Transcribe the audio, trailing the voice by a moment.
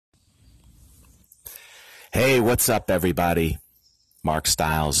Hey, what's up, everybody? Mark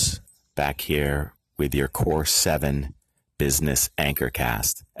Stiles back here with your Core 7 Business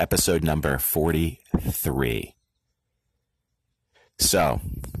Anchorcast, episode number 43. So,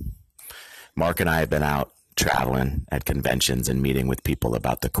 Mark and I have been out traveling at conventions and meeting with people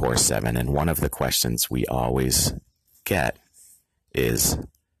about the Core 7, and one of the questions we always get is,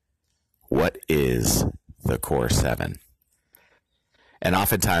 what is the Core 7? And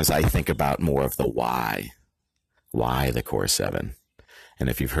oftentimes I think about more of the why the Core 7. And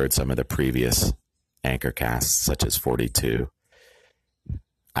if you've heard some of the previous anchor casts, such as 42,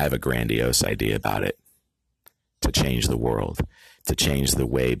 I have a grandiose idea about it, to change the world, to change the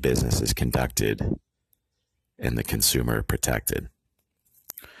way business is conducted and the consumer protected.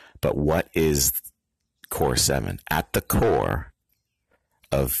 But what is Core 7? At the core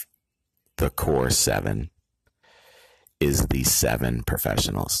of the Core 7 is the 7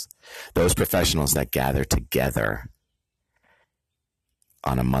 professionals. Those professionals that gather together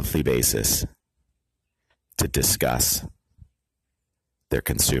on a monthly basis to discuss their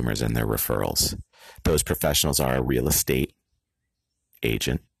consumers and their referrals. Those professionals are a real estate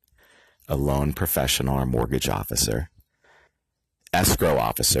agent, a loan professional or mortgage officer, escrow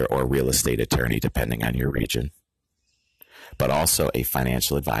officer or real estate attorney, depending on your region, but also a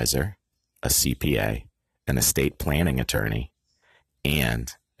financial advisor, a CPA, an estate planning attorney,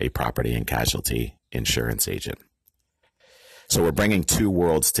 and a property and casualty insurance agent. So we're bringing two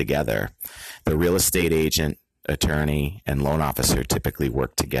worlds together. The real estate agent, attorney, and loan officer typically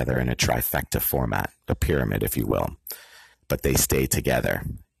work together in a trifecta format, a pyramid, if you will, but they stay together.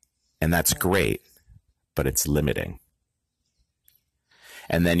 And that's great, but it's limiting.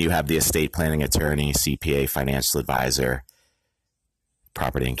 And then you have the estate planning attorney, CPA, financial advisor,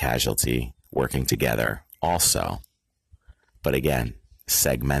 property and casualty working together also. But again,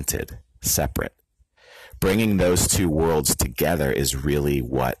 segmented, separate. Bringing those two worlds together is really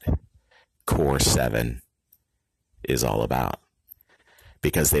what Core 7 is all about,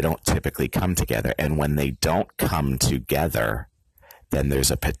 because they don't typically come together. And when they don't come together, then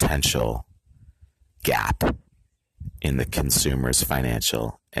there's a potential gap in the consumer's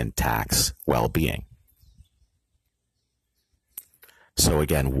financial and tax well-being. So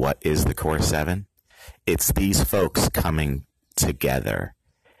again, what is the Core 7? It's these folks coming together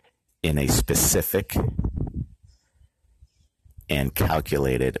in a specific and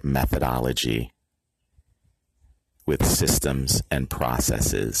calculated methodology with systems and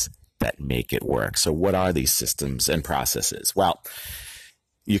processes that make it work. So what are these systems and processes? Well,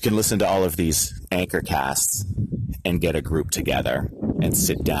 you can listen to all of these anchor casts and get a group together and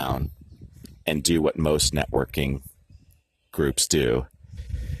sit down and do what most networking groups do: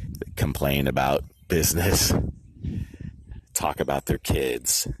 complain about business, talk about their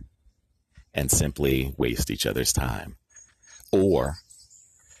kids, and simply waste each other's time. Or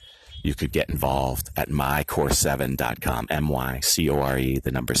you could get involved at mycore7.com, MYCORE,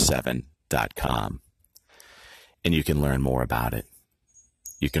 the number 7.com, and you can learn more about it.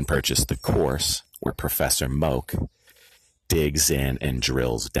 You can purchase the course where Professor Moak digs in and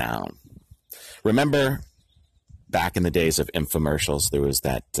drills down. Remember back in the days of infomercials, there was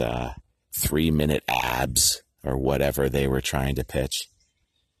that 3-minute abs or whatever they were trying to pitch?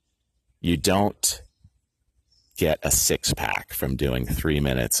 You don't get a 6-pack from doing 3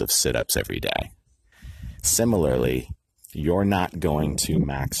 minutes of sit-ups every day. Similarly, you're not going to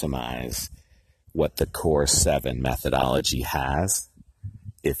maximize what the Core 7 methodology has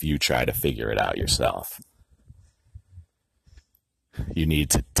if you try to figure it out yourself. You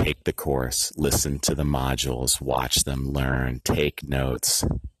need to take the course, listen to the modules, watch them, learn, take notes,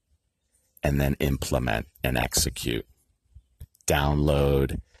 and then implement and execute.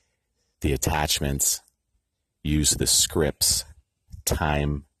 Download the attachments, use the scripts,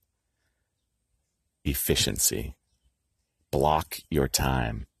 time efficiency, block your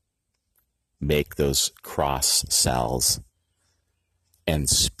time, make those cross sells, and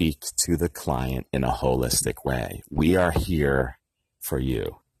speak to the client in a holistic way. We are here for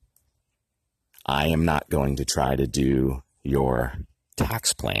you. I am not going to try to do your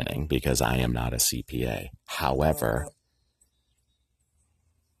tax planning because I am not a CPA. However,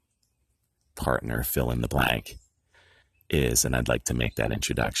 partner fill in the blank is, and I'd like to make that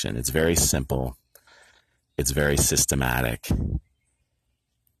introduction. It's very simple. It's very systematic.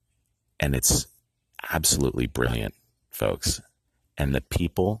 And it's absolutely brilliant, folks. And the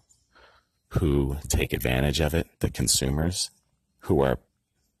people who take advantage of it, the consumers who are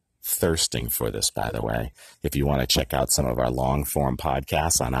thirsting for this, by the way. If you want to check out some of our long form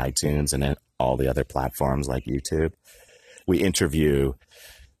podcasts on iTunes and all the other platforms like YouTube, we interview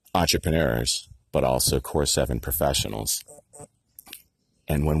entrepreneurs but also Core 7 professionals.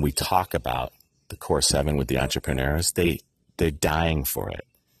 And when we talk about the Core 7 with the entrepreneurs, they're dying for it.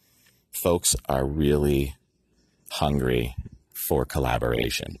 Folks are really hungry for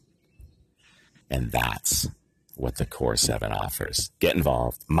collaboration. And that's what the Core 7 offers. Get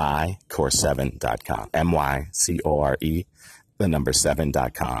involved. mycore7.com. MYCORE, the number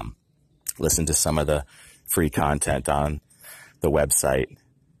 7.com. Listen to some of the free content on the website.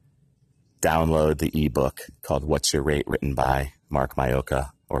 Download the ebook called What's Your Rate, written by Mark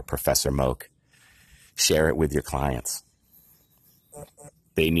Mayoka or Professor Moak. Share it with your clients.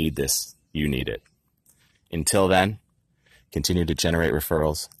 They need this. You need it. Until then, continue to generate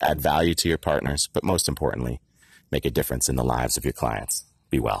referrals, add value to your partners, but most importantly, make a difference in the lives of your clients.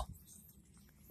 Be well.